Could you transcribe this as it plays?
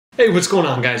Hey, what's going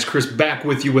on guys? Chris back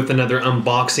with you with another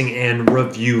unboxing and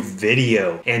review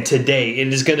video. And today it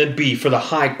is going to be for the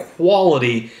high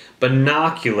quality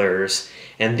binoculars.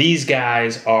 And these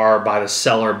guys are by the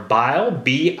seller Bial,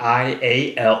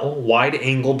 B-I-A-L, wide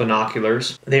angle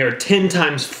binoculars. They are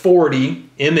 10x40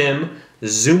 mm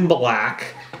zoom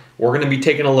black. We're going to be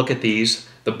taking a look at these.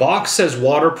 The box says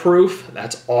waterproof.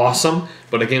 That's awesome.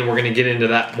 But again, we're going to get into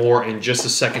that more in just a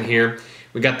second here.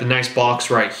 We got the nice box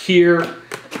right here.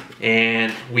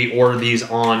 And we ordered these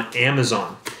on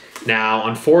Amazon. Now,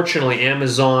 unfortunately,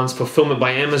 Amazon's fulfillment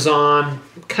by Amazon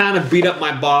kind of beat up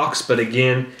my box, but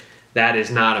again, that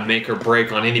is not a make or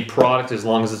break on any product as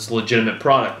long as it's a legitimate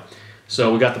product.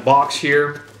 So we got the box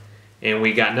here, and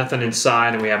we got nothing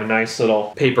inside, and we have a nice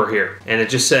little paper here. And it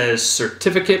just says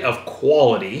Certificate of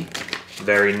Quality.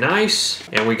 Very nice.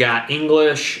 And we got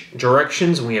English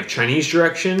directions and we have Chinese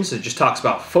directions. It just talks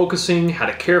about focusing, how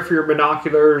to care for your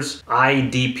binoculars,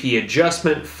 IDP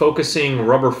adjustment, focusing,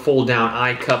 rubber fold down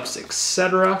eye cups,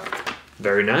 etc.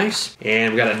 Very nice.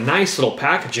 And we got a nice little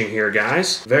packaging here,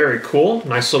 guys. Very cool.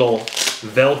 Nice little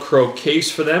Velcro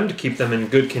case for them to keep them in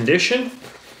good condition.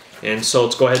 And so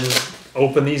let's go ahead and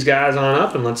open these guys on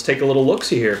up and let's take a little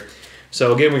look-see here.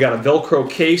 So again, we got a Velcro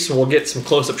case and we'll get some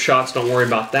close-up shots. Don't worry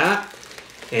about that.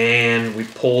 And we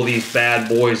pull these bad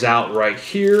boys out right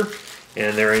here,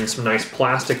 and they're in some nice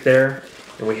plastic there.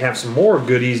 And we have some more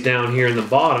goodies down here in the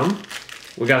bottom.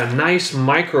 We got a nice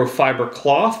microfiber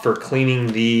cloth for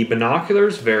cleaning the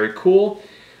binoculars. Very cool.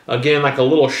 Again, like a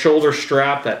little shoulder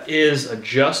strap that is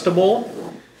adjustable.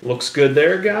 Looks good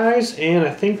there, guys. And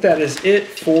I think that is it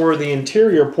for the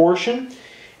interior portion.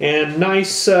 And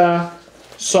nice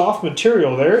soft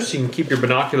material there, so you can keep your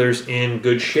binoculars in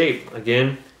good shape.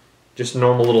 Again, just a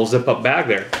normal little zip-up bag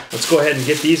there. Let's go ahead and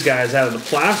get these guys out of the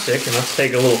plastic and let's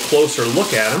take a little closer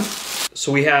look at them.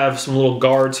 So we have some little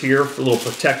guards here for little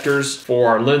protectors for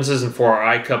our lenses and for our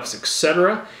eye cups,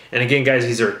 etc. And again, guys,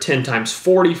 these are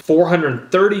 10x40,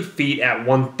 430 feet at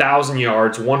 1,000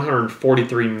 yards,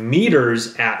 143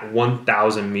 meters at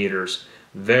 1,000 meters.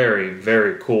 Very,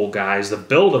 very cool, guys. The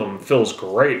build of them feels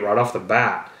great right off the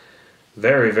bat.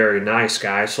 Very, very nice,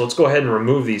 guys. So let's go ahead and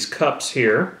remove these cups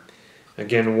here.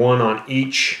 Again, one on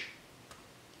each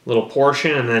little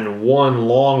portion and then one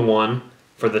long one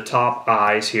for the top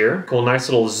eyes here. Cool, nice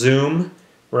little zoom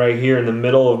right here in the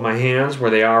middle of my hands where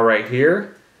they are right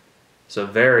here. So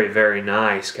very, very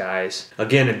nice, guys.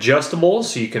 Again, adjustable,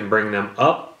 so you can bring them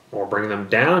up or bring them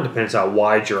down, depends how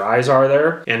wide your eyes are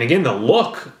there. And again, the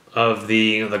look of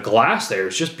the glass there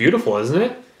is just beautiful, isn't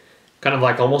it? Kind of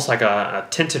like almost like a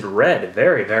tinted red.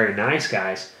 Very, very nice,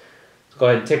 guys. Go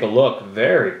ahead and take a look.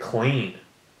 Very clean.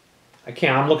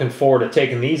 I'm looking forward to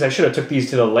taking these. I should have took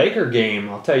these to the Laker game.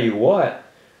 I'll tell you what.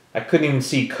 I couldn't even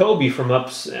see Kobe from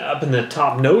up in the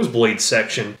top nosebleed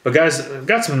section. But guys, I've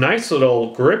got some nice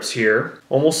little grips here.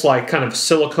 Almost like kind of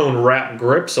silicone wrap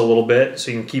grips a little bit,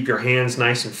 so you can keep your hands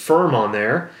nice and firm on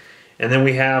there. And then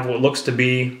we have what looks to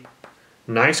be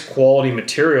nice quality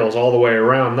materials all the way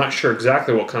around. I'm not sure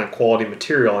exactly what kind of quality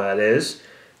material that is,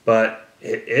 but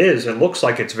it is. It looks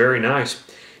like it's very nice.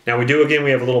 Now we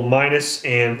have a little minus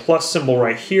and plus symbol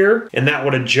right here, and that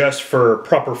would adjust for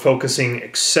proper focusing,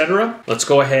 etc. Let's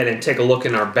go ahead and take a look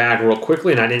in our bag real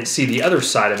quickly, and I didn't see the other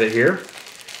side of it here,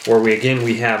 where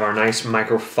we have our nice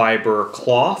microfiber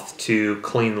cloth to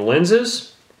clean the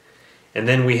lenses. And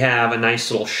then we have a nice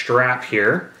little strap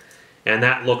here, and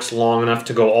that looks long enough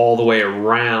to go all the way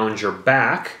around your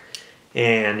back.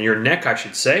 And your neck, I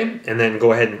should say, and then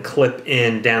go ahead and clip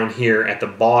in down here at the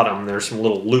bottom. There's some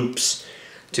little loops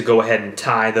to go ahead and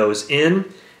tie those in,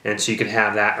 and so you can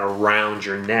have that around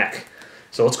your neck.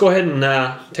 So let's go ahead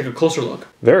and take a closer look.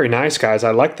 Very nice, guys.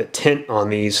 I like the tint on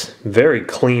these. Very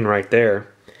clean right there.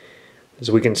 As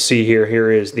we can see here,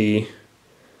 here is the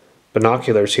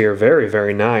binoculars here. Very,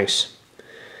 very nice.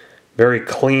 Very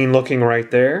clean looking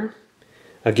right there.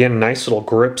 Again, nice little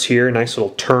grips here, nice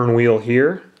little turn wheel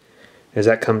here, as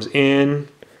that comes in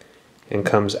and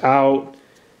comes out.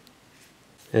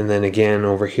 And then again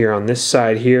over here on this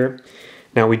side here.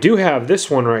 Now we do have this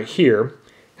one right here,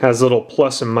 has a little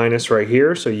plus and minus right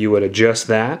here, so you would adjust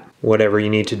that, whatever you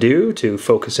need to do to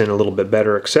focus in a little bit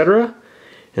better, etc.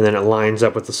 And then it lines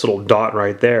up with this little dot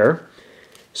right there.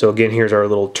 So again, here's our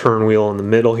little turn wheel in the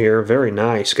middle here. Very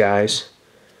nice, guys.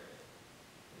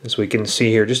 As we can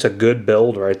see here, just a good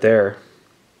build right there.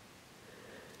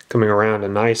 Coming around, a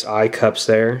nice eye cups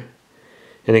there.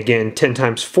 And again,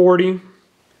 10x40,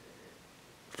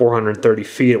 430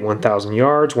 feet at 1,000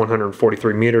 yards,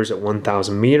 143 meters at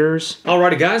 1,000 meters.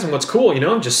 Alrighty guys, and what's cool,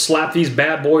 just slap these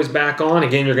bad boys back on.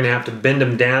 Again, you're going to have to bend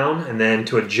them down, and then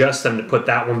to adjust them to put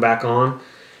that one back on,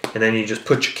 And then you just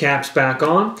put your caps back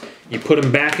on, you put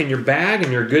them back in your bag,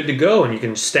 and you're good to go. And you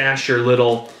can stash your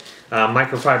little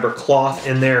microfiber cloth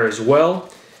in there as well.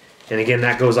 And again,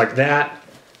 that goes like that.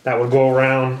 That would go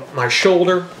around my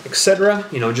shoulder, etc.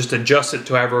 You know, just adjust it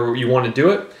to however you want to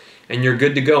do it. And you're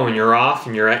good to go, and you're off,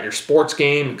 and you're at your sports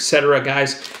game, etc.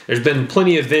 Guys, there's been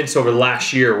plenty of events over the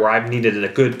last year where I've needed a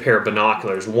good pair of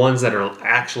binoculars, ones that are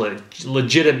actually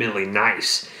legitimately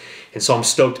nice. And so I'm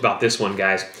stoked about this one,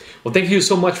 guys. Well, thank you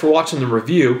so much for watching the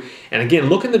review. And again,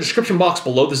 look in the description box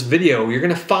below this video. You're going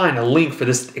to find a link for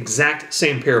this exact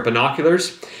same pair of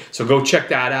binoculars. So go check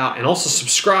that out, and also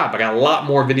subscribe. I got a lot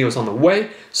more videos on the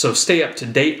way, so stay up to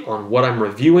date on what I'm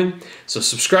reviewing. So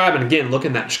subscribe, and again, look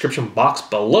in that description box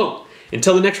below.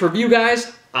 Until the next review,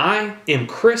 guys, I am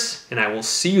Chris, and I will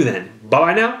see you then.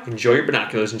 Bye-bye now. Enjoy your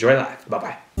binoculars. Enjoy life.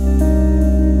 Bye-bye.